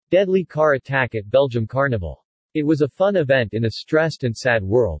Deadly car attack at Belgium Carnival. It was a fun event in a stressed and sad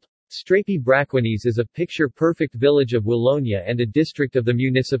world. Strépy-Bracquignies is a picture-perfect village of Wallonia and a district of the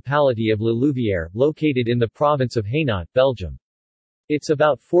municipality of Le Louvière, located in the province of Hainaut, Belgium. It's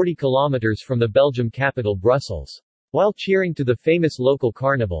about 40 kilometers from the Belgium capital Brussels. While cheering to the famous local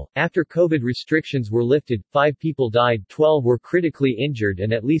carnival, after COVID restrictions were lifted, 5 people died, 12 were critically injured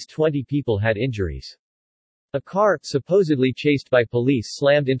and at least 20 people had injuries. A car, supposedly chased by police,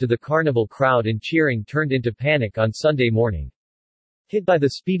 slammed into the carnival crowd and cheering turned into panic on Sunday morning. Hit by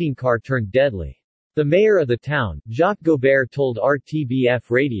the speeding car turned deadly. The mayor of the town, Jacques Gobert, told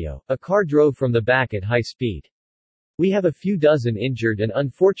RTBF Radio, "A car drove from the back at high speed. We have a few dozen injured and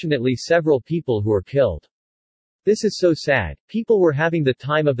unfortunately several people who are killed. This is so sad. People were having the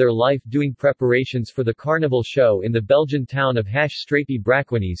time of their life doing preparations for the carnival show in the Belgian town of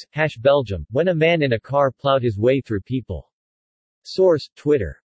Strépy-Bracquignies, Belgium, when a man in a car plowed his way through people." Source: Twitter.